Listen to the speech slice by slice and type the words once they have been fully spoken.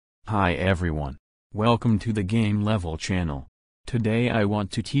Hi everyone. Welcome to the Game Level channel. Today I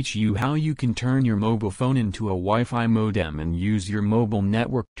want to teach you how you can turn your mobile phone into a Wi-Fi modem and use your mobile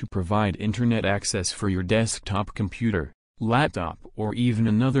network to provide internet access for your desktop computer, laptop or even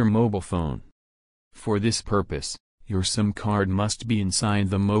another mobile phone. For this purpose, your SIM card must be inside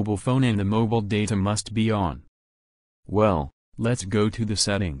the mobile phone and the mobile data must be on. Well, let's go to the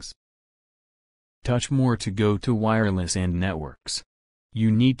settings. Touch More to go to Wireless and Networks. You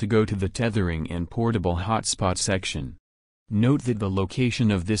need to go to the Tethering and Portable Hotspot section. Note that the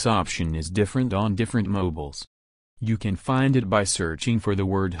location of this option is different on different mobiles. You can find it by searching for the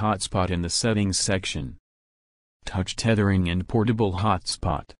word Hotspot in the Settings section. Touch Tethering and Portable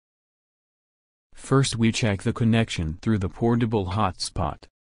Hotspot. First we check the connection through the portable hotspot.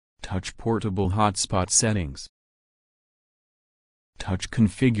 Touch Portable Hotspot Settings. Touch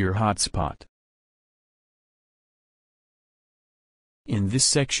Configure Hotspot. In this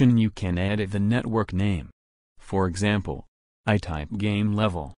section you can edit the network name. For example, I type Game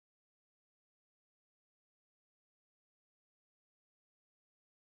Level.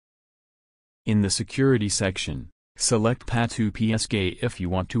 In the Security section, select PA2PSK if you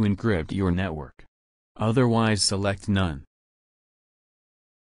want to encrypt your network. Otherwise select None.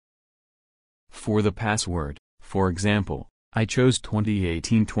 For the password, for example, I chose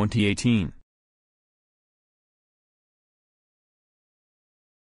 2018.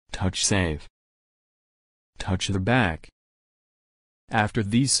 Touch Save. Touch the back. After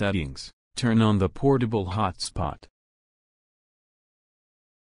these settings, turn on the portable hotspot.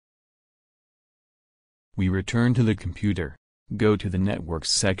 We return to the computer. Go to the Networks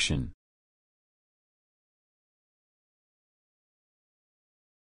section.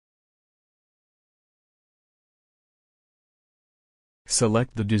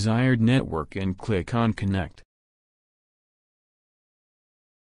 Select the desired network and click on Connect.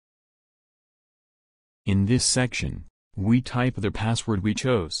 In this section, we type the password we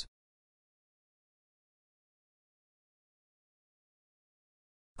chose.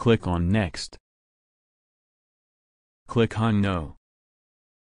 Click on Next. Click on No.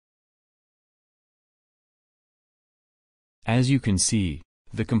 As you can see,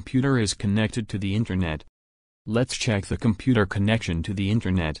 the computer is connected to the internet. Let's check the computer connection to the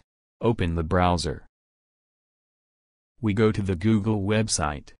internet. Open the browser. We go to the Google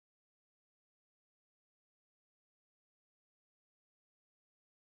website.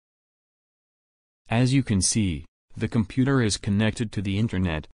 As you can see, the computer is connected to the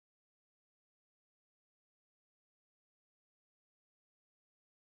internet.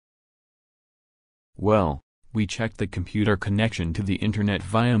 Well, we checked the computer connection to the internet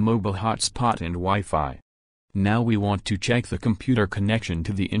via mobile hotspot and Wi-Fi. Now we want to check the computer connection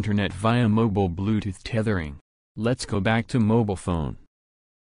to the internet via mobile Bluetooth tethering. Let's go back to mobile phone.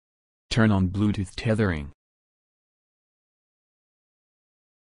 Turn on Bluetooth tethering.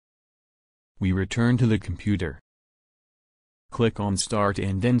 We return to the computer. Click on Start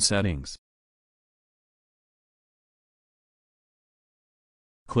and then Settings.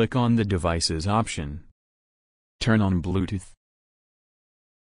 Click on the Devices option. Turn on Bluetooth.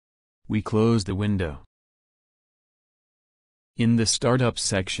 We close the window. In the Startup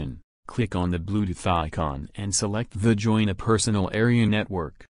section, click on the Bluetooth icon and select the Join a Personal Area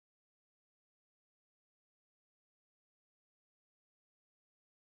Network.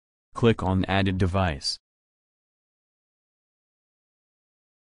 Click on Add a Device.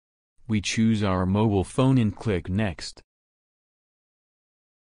 We choose our mobile phone and click Next.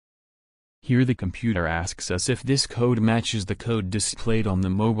 Here the computer asks us if this code matches the code displayed on the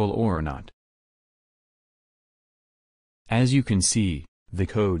mobile or not. As you can see, the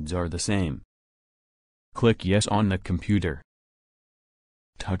codes are the same. Click Yes on the computer.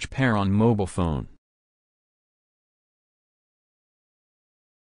 Touch Pair on mobile phone.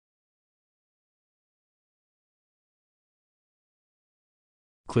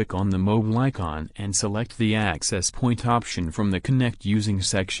 Click on the mobile icon and select the Access Point option from the Connect Using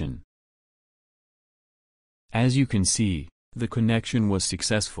section. As you can see, the connection was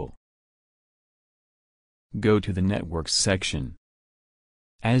successful. Go to the Networks section.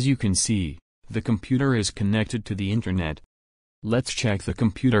 As you can see, the computer is connected to the internet. Let's check the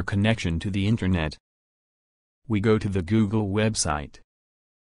computer connection to the internet. We go to the Google website.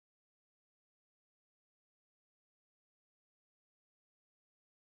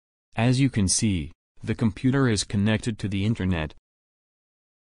 As you can see, the computer is connected to the internet.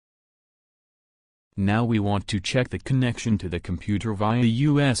 Now we want to check the connection to the computer via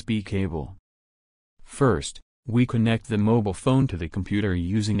USB cable. First, we connect the mobile phone to the computer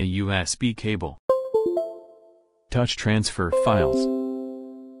using a USB cable. Touch Transfer Files.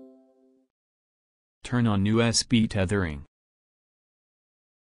 turn on USB tethering.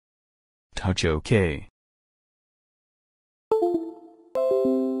 Touch OK.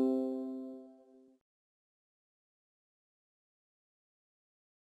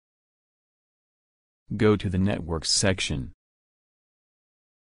 Go to the Networks section.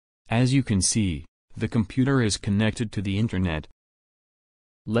 As you can see, the computer is connected to the internet.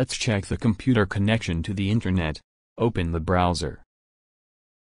 Let's check the computer connection to the internet. Open the browser.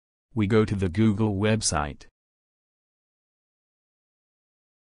 We go to the Google website.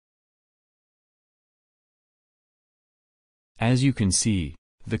 As you can see,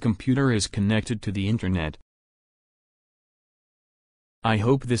 the computer is connected to the internet. I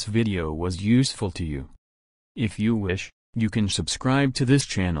hope this video was useful to you. If you wish, you can subscribe to this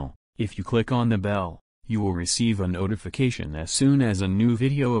channel. If you click on the bell, you will receive a notification as soon as a new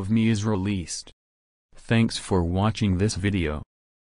video of me is released. Thanks for watching this video.